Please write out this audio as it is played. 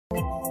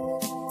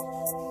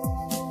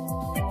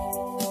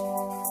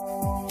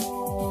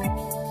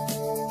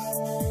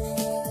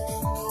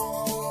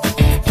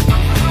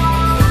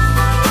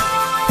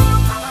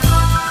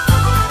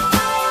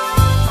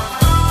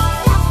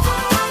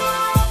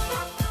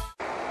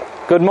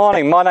Good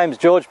morning, my name's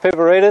George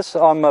Piperidis.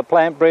 I'm a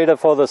plant breeder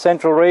for the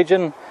Central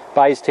region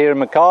based here in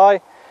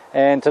Mackay,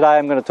 and today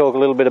I'm going to talk a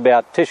little bit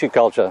about tissue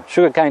culture,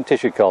 sugarcane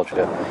tissue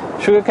culture.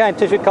 Sugarcane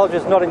tissue culture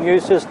is not a new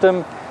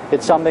system.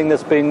 It's something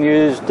that's been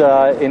used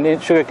in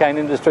sugarcane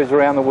industries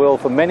around the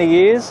world for many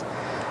years,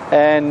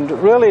 and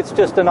really it's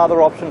just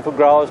another option for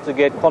growers to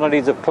get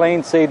quantities of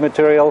clean seed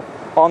material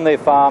on their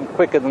farm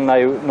quicker than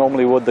they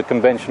normally would the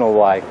conventional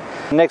way.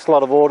 The next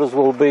lot of orders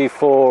will be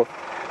for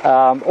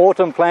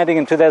autumn planting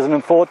in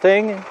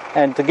 2014,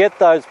 and to get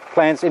those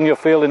plants in your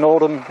field in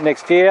autumn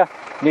next year,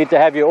 you need to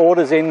have your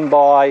orders in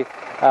by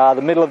the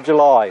middle of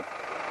July.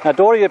 Now,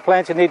 to order your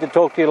plants, you need to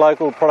talk to your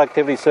local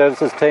productivity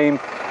services team,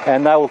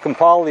 and they will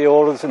compile the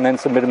orders and then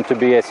submit them to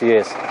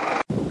BSES.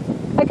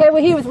 Okay,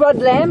 we're here with Rod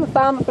Lamb, a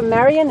farmer from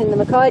Marion in the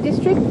Mackay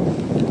district.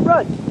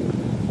 Rod,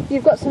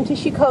 you've got some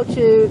tissue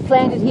culture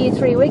planted here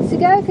 3 weeks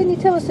ago. Can you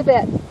tell us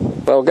about?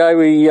 Well, Gae,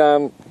 we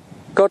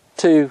got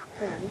two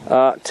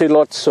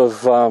lots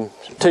of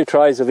 2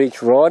 trays of each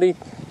variety,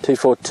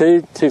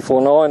 242,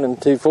 249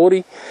 and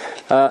 240,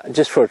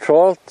 just for a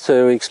trial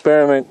to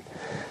experiment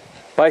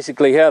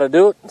basically how to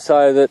do it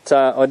so that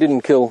I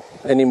didn't kill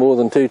any more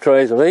than 2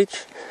 trays of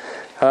each.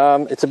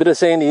 It's a bit of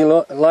sandy,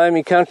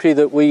 loamy country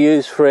that we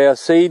use for our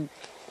seed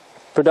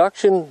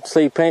production,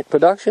 seed plant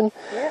production,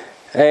 yeah.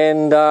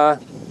 And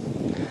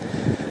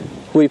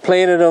we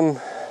planted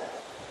them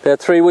about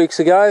 3 weeks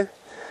ago.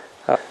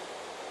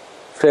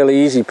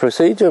 Fairly easy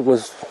procedure.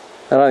 It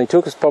only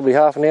took us probably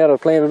half an hour to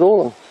plant it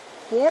all.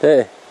 Yep.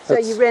 Yeah. So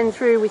you ran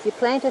through with your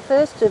planter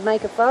first to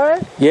make a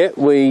furrow? Yeah,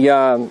 we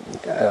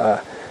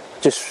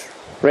just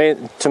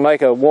ran to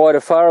make a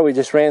wider furrow. We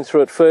just ran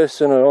through it first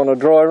on a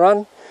dry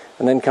run,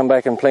 and then come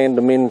back and planted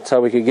them in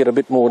so we could get a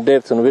bit more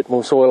depth and a bit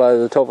more soil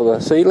over the top of the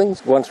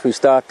seedlings. Once we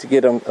start to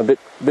get them a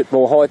bit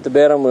more height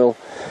about them, we'll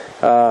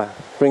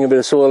bring a bit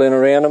of soil in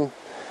around them,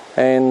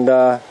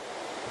 and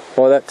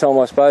by that time,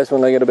 I suppose,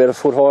 when they get about a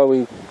foot high,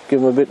 we give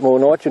them a bit more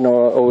nitrogen,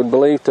 I would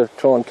believe, to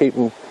try and keep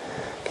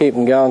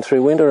them going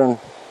through winter and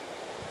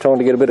trying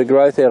to get a bit of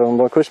growth out of them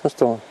by Christmas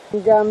time.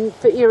 And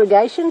for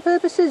irrigation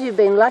purposes, you've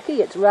been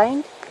lucky, it's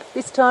rained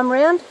this time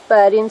round,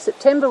 but in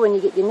September when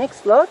you get your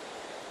next lot,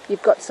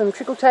 you've got some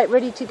trickle tape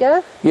ready to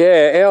go?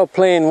 Yeah, our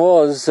plan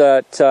was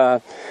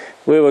that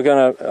we were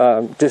going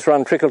to just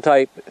run trickle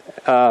tape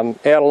out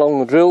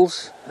along the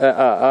drills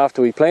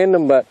after we planned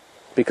them, but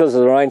because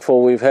of the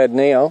rainfall we've had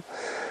now,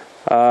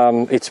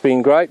 it's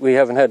been great. We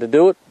haven't had to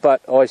do it,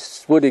 but I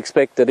would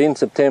expect that in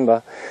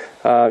September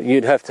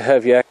you'd have to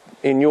have your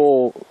in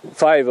your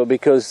favour,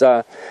 because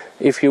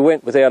if you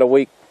went without a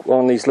week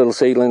on these little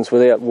seedlings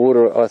without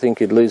water, I think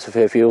you'd lose a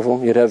fair few of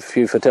them. You'd have a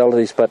few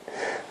fatalities, but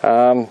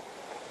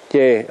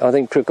yeah, I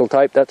think trickle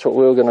tape, that's what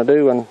we were going to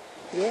do. And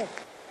yeah,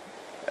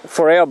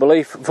 for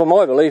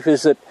my belief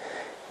is that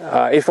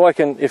if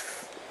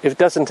it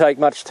doesn't take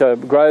much to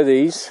grow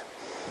these,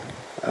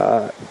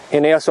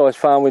 in our size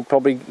farm we'd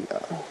probably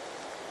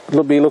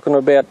be looking at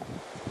about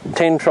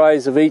 10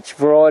 trays of each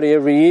variety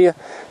every year,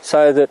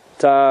 so that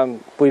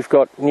we've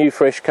got new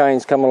fresh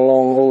canes coming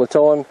along all the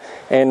time,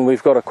 and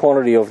we've got a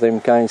quantity of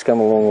them canes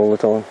coming along all the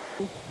time.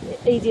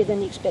 Easier than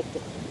you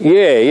expected?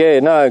 Yeah,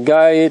 no,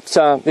 Gae,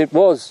 it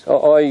was.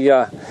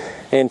 I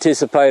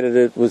anticipated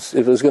it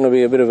was going to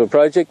be a bit of a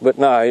project, but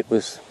no, it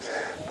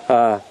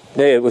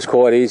was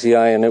quite easy,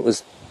 and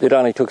it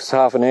only took us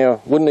half an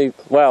hour.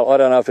 Well, I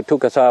don't know if it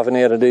took us half an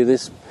hour to do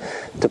this,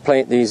 to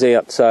plant these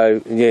out.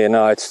 So yeah,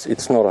 no,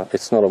 it's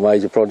not a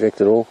major project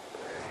at all.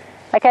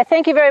 Okay,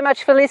 thank you very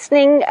much for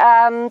listening.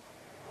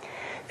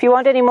 If you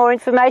want any more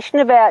information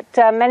about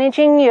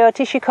managing your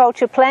tissue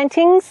culture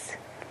plantings,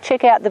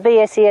 check out the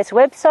BSES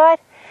website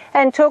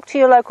and talk to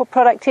your local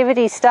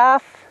productivity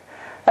staff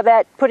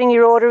about putting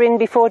your order in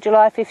before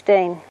July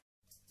 15.